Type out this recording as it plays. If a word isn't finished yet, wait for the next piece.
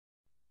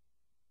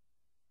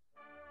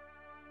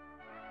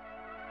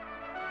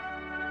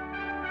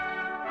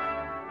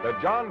The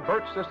John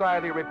Birch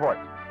Society Report.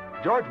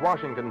 George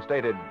Washington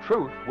stated,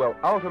 "Truth will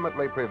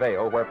ultimately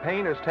prevail where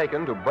pain is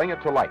taken to bring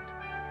it to light."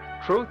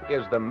 Truth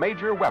is the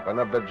major weapon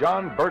of the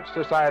John Birch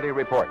Society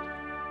Report.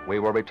 We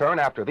will return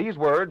after these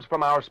words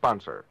from our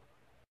sponsor.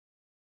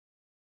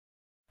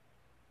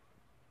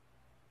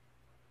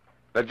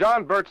 The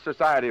John Birch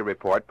Society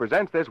Report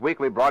presents this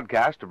weekly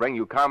broadcast to bring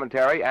you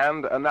commentary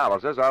and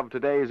analysis of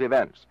today's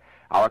events.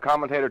 Our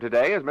commentator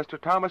today is Mr.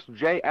 Thomas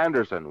J.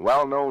 Anderson,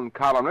 well-known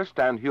columnist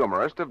and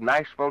humorist of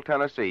Nashville,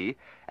 Tennessee,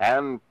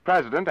 and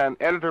president and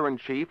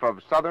editor-in-chief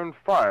of Southern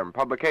Farm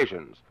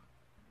Publications.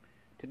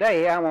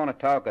 Today I want to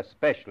talk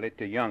especially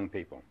to young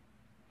people.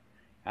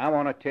 I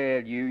want to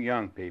tell you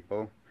young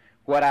people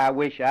what I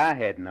wish I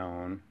had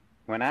known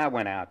when I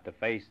went out to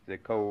face the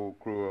cold,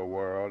 cruel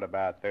world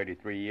about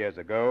 33 years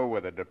ago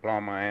with a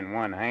diploma in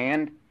one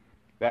hand.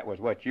 That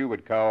was what you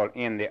would call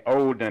in the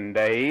olden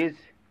days.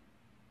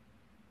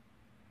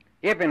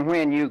 If and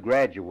when you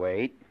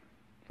graduate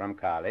from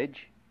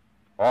college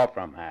or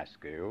from high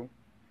school,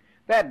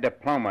 that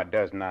diploma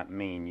does not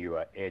mean you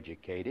are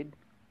educated.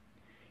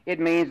 It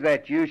means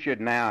that you should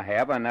now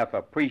have enough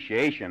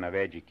appreciation of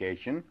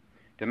education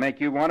to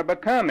make you want to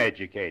become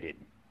educated.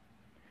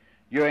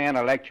 Your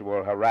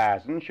intellectual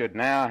horizon should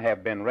now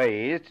have been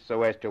raised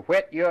so as to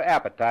whet your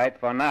appetite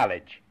for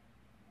knowledge,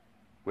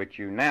 which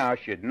you now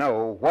should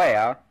know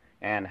where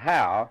and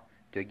how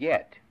to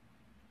get.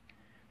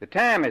 The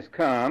time has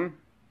come,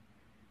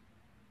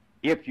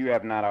 if you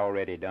have not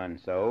already done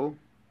so,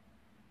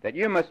 that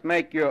you must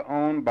make your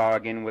own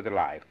bargain with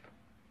life.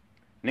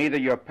 Neither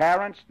your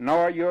parents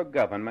nor your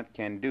government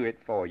can do it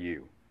for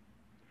you.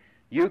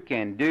 You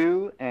can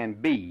do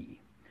and be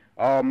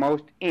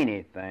almost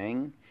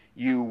anything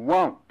you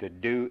want to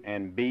do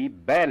and be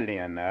badly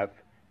enough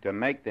to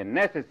make the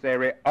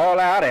necessary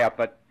all-out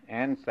effort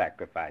and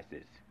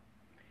sacrifices.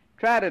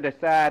 Try to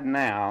decide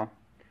now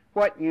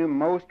what you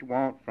most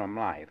want from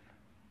life.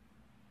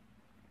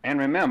 And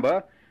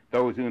remember,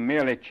 those who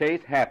merely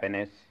chase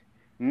happiness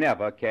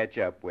never catch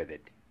up with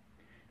it.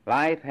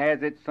 Life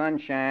has its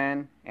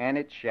sunshine and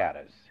its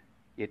shadows,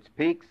 its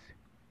peaks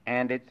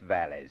and its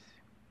valleys.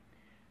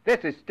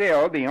 This is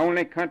still the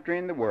only country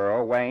in the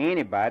world where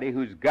anybody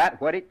who's got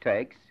what it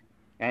takes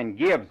and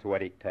gives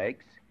what it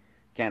takes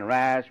can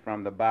rise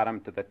from the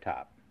bottom to the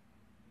top.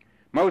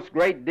 Most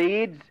great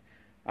deeds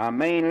are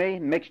mainly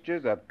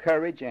mixtures of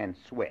courage and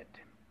sweat.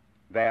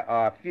 There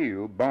are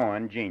few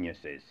born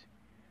geniuses.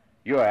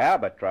 Your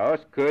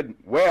albatross could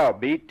well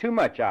be too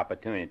much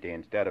opportunity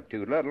instead of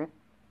too little,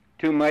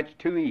 too much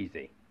too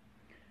easy.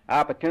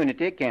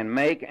 Opportunity can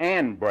make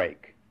and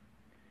break.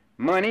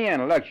 Money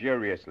and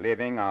luxurious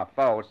living are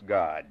false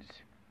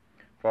gods,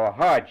 for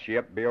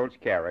hardship builds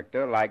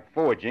character like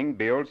forging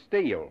builds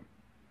steel.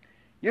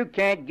 You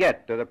can't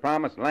get to the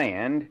promised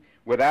land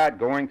without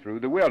going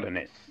through the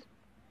wilderness.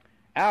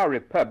 Our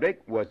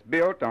republic was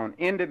built on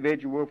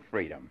individual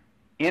freedom,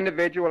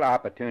 individual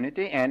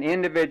opportunity, and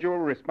individual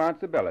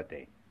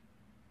responsibility.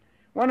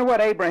 Wonder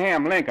what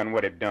Abraham Lincoln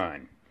would have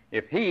done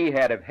if he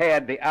had have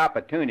had the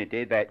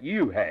opportunity that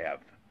you have.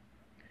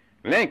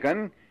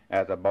 Lincoln,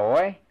 as a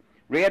boy,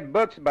 read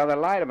books by the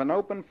light of an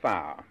open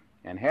fire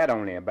and had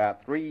only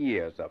about 3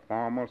 years of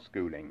formal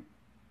schooling.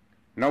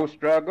 No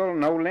struggle,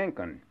 no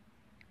Lincoln.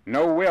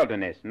 No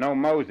wilderness, no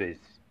Moses.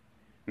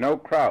 No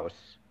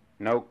cross,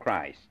 no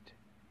Christ.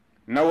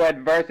 No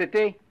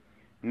adversity,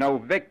 no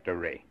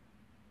victory.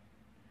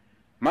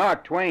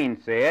 Mark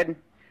Twain said,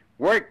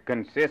 "Work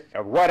consists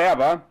of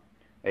whatever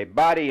a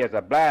body is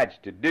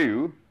obliged to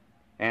do,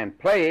 and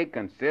play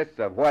consists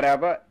of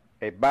whatever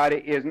a body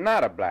is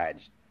not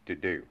obliged to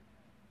do."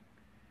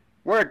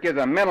 Work is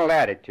a mental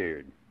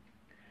attitude.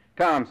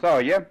 Tom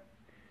Sawyer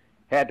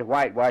had to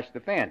whitewash the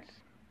fence,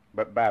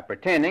 but by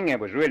pretending it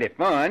was really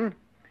fun,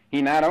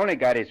 he not only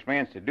got his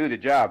friends to do the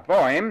job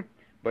for him,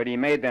 but he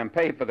made them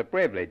pay for the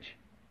privilege.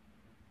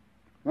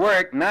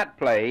 Work, not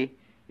play,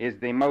 is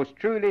the most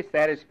truly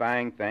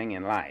satisfying thing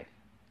in life.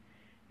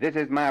 This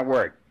is my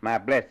work, my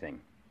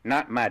blessing,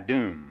 not my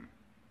doom.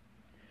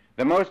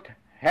 The most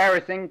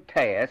harassing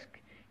task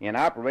in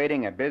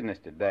operating a business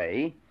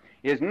today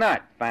is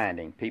not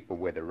finding people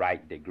with the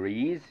right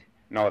degrees,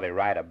 nor the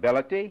right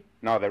ability,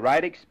 nor the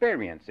right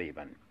experience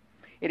even.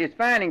 It is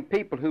finding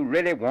people who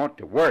really want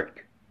to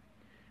work.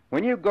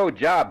 When you go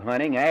job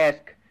hunting,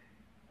 ask,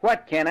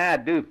 "What can I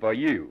do for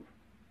you?"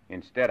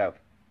 instead of,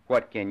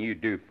 "What can you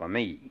do for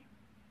me?"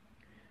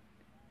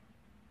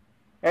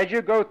 As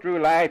you go through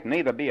life,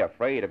 neither be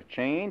afraid of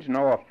change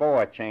nor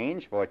for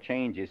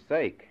change's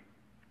sake.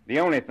 The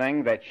only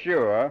thing that's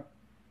sure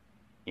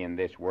in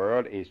this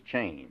world is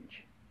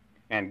change,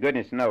 and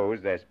goodness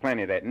knows there's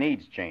plenty that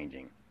needs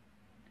changing.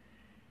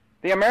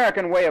 The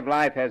American way of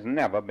life has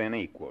never been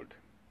equaled.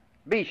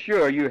 Be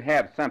sure you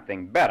have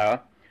something better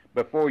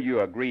before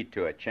you agree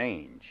to a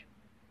change.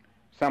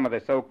 Some of the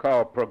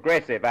so-called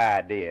progressive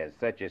ideas,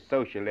 such as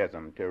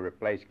socialism to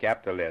replace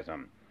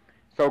capitalism,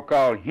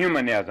 so-called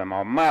humanism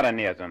or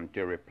modernism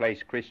to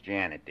replace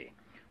Christianity,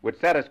 would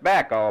set us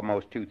back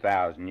almost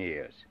 2,000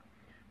 years.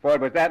 For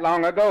it was that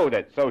long ago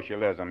that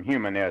socialism,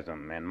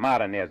 humanism, and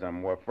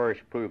modernism were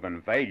first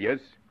proven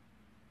failures.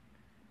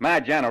 My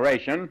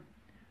generation,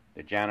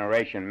 the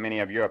generation many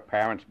of your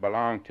parents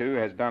belong to,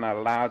 has done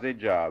a lousy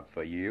job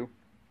for you.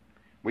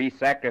 We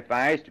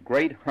sacrificed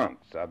great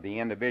hunks of the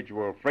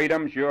individual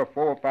freedoms your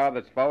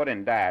forefathers fought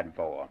and died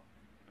for.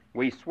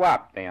 We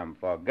swapped them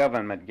for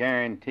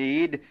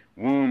government-guaranteed,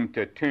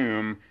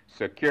 womb-to-tomb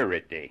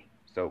security,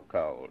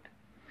 so-called.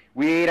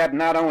 We ate up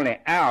not only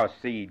our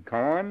seed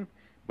corn,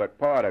 but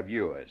part of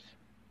yours.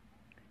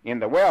 In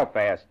the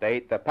welfare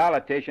state, the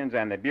politicians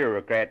and the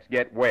bureaucrats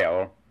get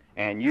well,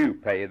 and you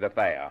pay the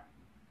fare,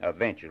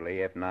 eventually,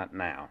 if not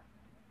now.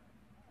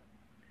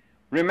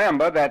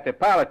 Remember that the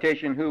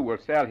politician who will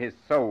sell his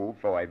soul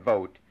for a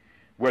vote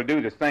will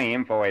do the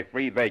same for a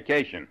free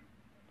vacation.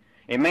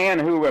 A man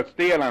who will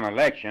steal an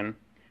election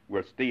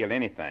will steal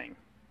anything.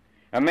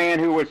 A man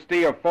who will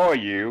steal for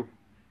you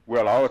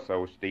will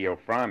also steal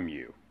from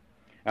you.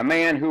 A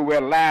man who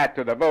will lie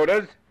to the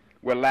voters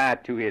will lie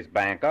to his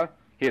banker,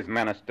 his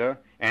minister,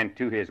 and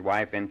to his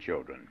wife and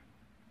children.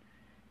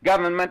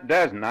 Government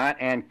does not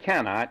and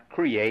cannot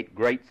create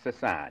great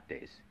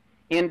societies.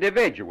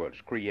 Individuals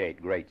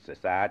create great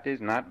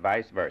societies, not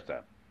vice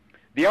versa.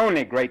 The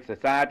only great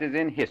societies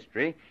in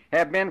history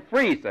have been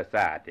free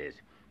societies,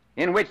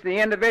 in which the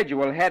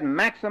individual had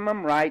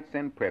maximum rights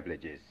and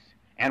privileges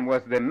and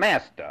was the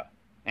master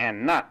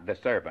and not the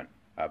servant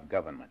of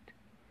government.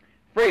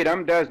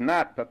 Freedom does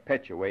not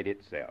perpetuate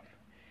itself.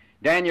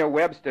 Daniel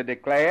Webster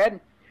declared,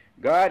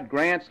 God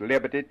grants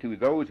liberty to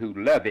those who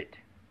love it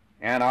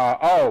and are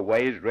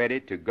always ready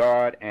to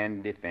guard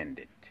and defend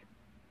it.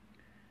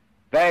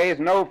 There is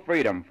no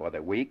freedom for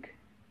the weak.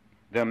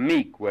 The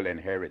meek will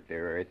inherit the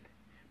earth,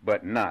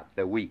 but not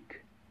the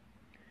weak.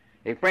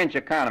 A French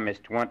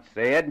economist once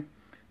said,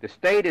 the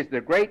state is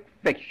the great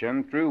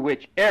fiction through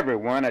which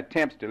everyone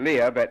attempts to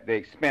live at the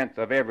expense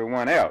of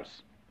everyone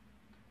else.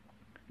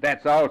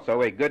 That's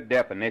also a good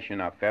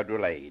definition of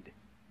federal aid.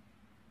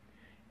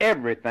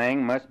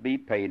 Everything must be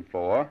paid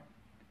for,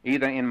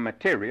 either in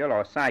material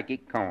or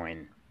psychic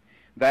coin.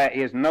 There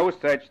is no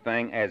such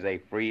thing as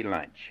a free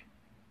lunch.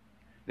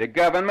 The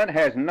government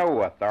has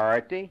no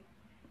authority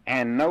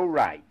and no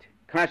right,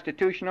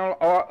 constitutional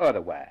or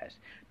otherwise,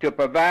 to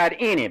provide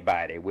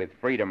anybody with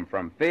freedom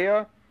from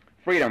fear,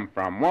 freedom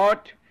from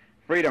want,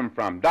 freedom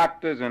from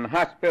doctors and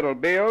hospital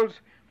bills,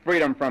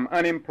 freedom from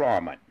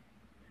unemployment.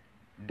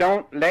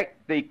 Don't let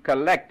the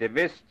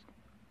collectivists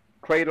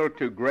cradle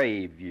to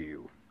grave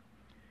you.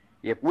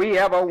 If we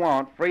ever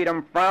want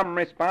freedom from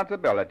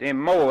responsibility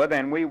more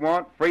than we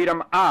want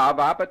freedom of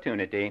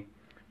opportunity,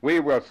 we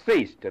will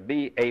cease to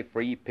be a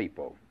free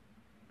people.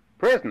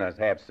 Prisoners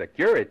have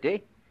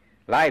security.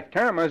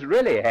 Life-termers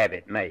really have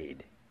it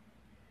made.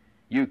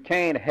 You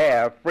can't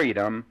have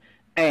freedom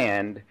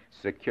and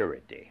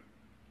security.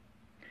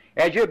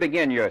 As you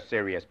begin your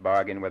serious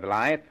bargain with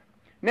life,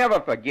 never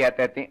forget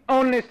that the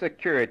only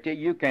security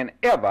you can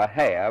ever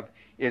have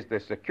is the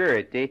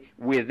security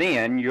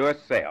within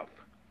yourself.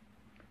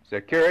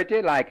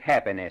 Security, like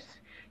happiness,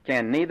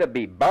 can neither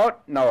be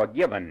bought nor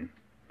given.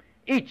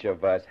 Each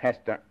of us has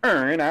to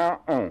earn our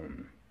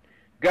own.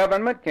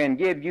 Government can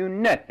give you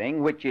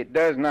nothing which it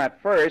does not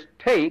first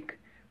take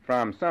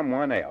from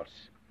someone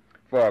else.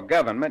 For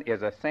government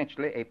is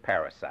essentially a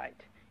parasite.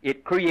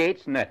 It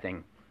creates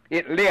nothing.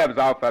 It lives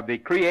off of the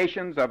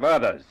creations of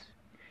others.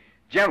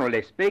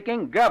 Generally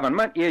speaking,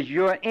 government is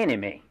your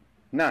enemy,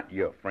 not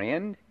your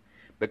friend,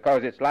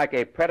 because it's like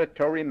a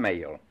predatory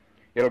male.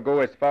 It'll go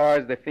as far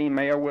as the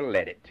female will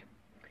let it.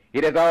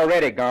 It has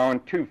already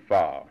gone too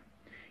far.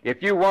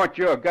 If you want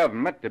your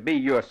government to be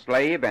your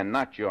slave and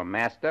not your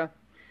master,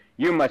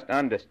 you must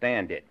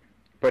understand it,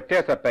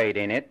 participate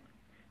in it,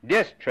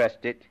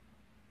 distrust it,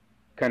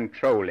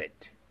 control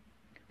it.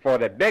 For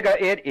the bigger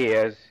it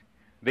is,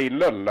 the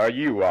littler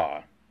you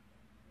are.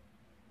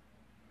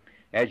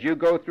 As you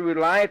go through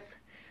life,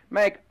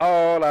 make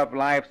all of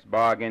life's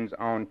bargains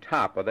on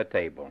top of the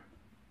table,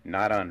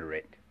 not under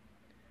it.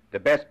 The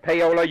best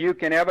payola you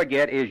can ever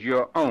get is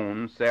your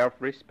own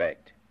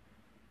self-respect.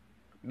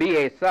 Be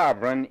a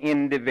sovereign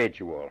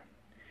individual,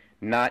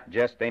 not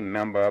just a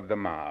member of the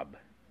mob.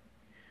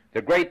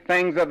 The great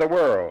things of the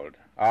world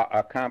are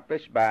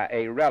accomplished by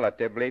a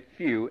relatively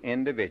few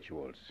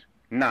individuals,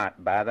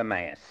 not by the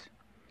mass.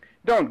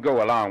 Don't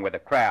go along with the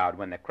crowd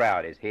when the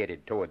crowd is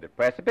headed toward the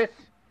precipice.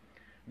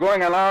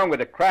 Going along with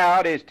the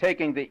crowd is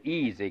taking the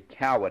easy,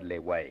 cowardly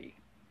way.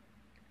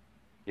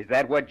 Is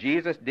that what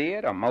Jesus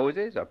did, or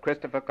Moses, or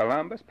Christopher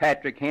Columbus,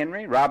 Patrick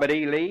Henry, Robert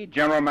E. Lee,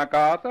 General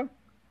MacArthur?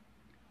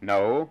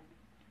 No.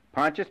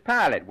 Pontius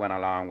Pilate went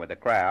along with the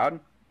crowd,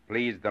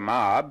 pleased the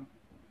mob.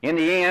 In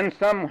the end,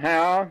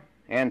 somehow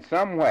and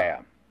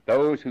somewhere,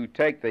 those who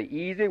take the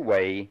easy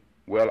way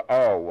will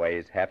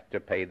always have to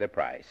pay the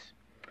price.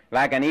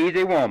 Like an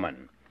easy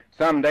woman,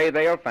 someday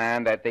they'll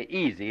find that the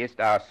easiest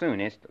are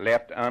soonest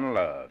left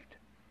unloved.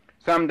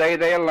 Someday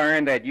they'll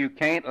learn that you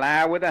can't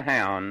lie with the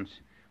hounds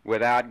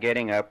without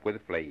getting up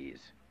with fleas.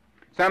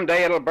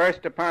 Someday it'll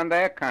burst upon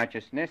their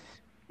consciousness,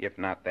 if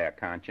not their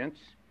conscience,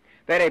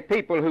 that a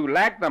people who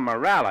lack the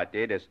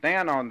morality to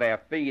stand on their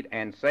feet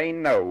and say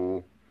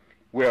no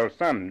will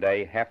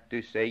someday have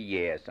to say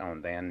yes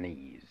on their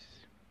knees.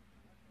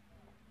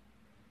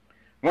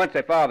 Once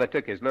a father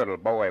took his little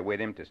boy with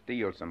him to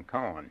steal some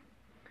corn.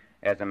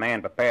 As the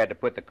man prepared to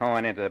put the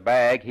corn into the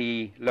bag,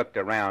 he looked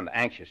around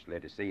anxiously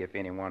to see if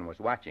anyone was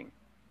watching.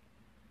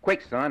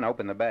 "Quick, son,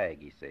 open the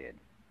bag," he said.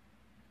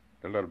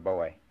 The little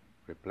boy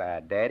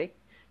replied, "Daddy,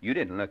 you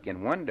didn't look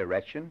in one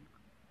direction."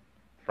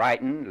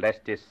 Frightened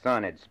lest his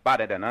son had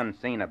spotted an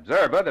unseen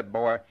observer,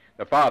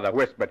 the father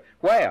whispered,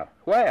 "Where?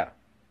 Where?"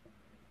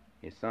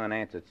 His son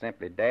answered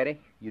simply,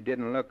 "Daddy, you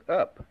didn't look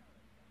up."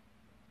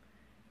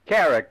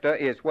 Character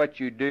is what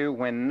you do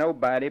when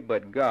nobody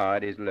but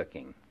God is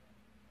looking.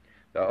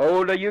 The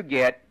older you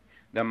get,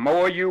 the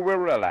more you will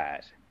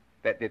realize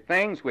that the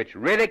things which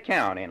really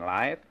count in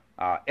life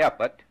are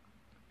effort,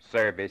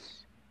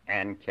 service,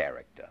 and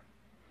character.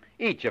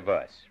 Each of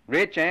us,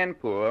 rich and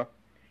poor,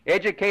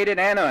 educated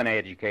and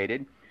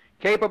uneducated,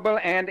 capable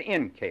and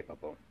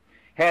incapable,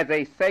 has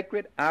a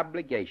sacred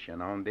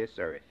obligation on this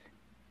earth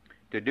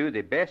to do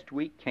the best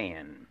we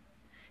can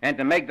and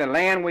to make the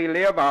land we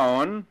live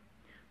on,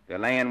 the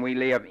land we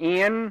live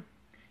in,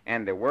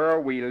 and the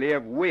world we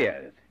live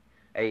with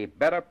a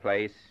better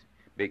place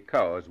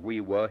because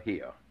we were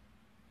here.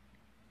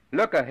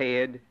 Look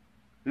ahead,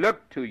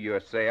 look to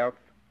yourself,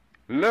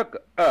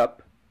 look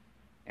up,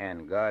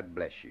 and God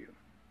bless you.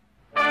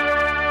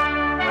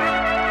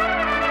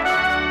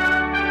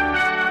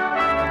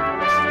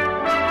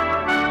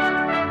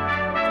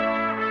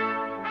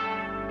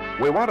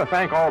 We want to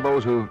thank all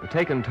those who've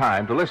taken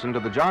time to listen to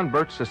the John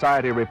Birch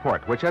Society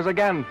Report, which has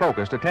again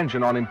focused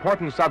attention on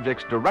important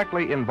subjects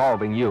directly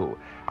involving you.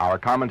 Our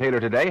commentator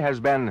today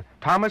has been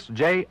Thomas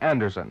J.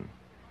 Anderson.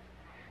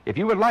 If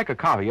you would like a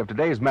copy of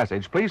today's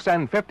message, please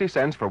send 50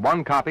 cents for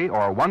one copy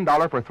or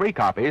 $1 for 3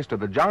 copies to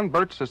the John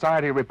Birch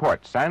Society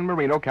Report, San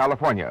Marino,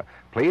 California.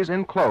 Please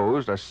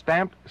enclose a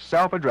stamped,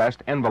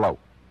 self-addressed envelope.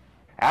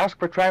 Ask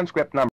for transcript number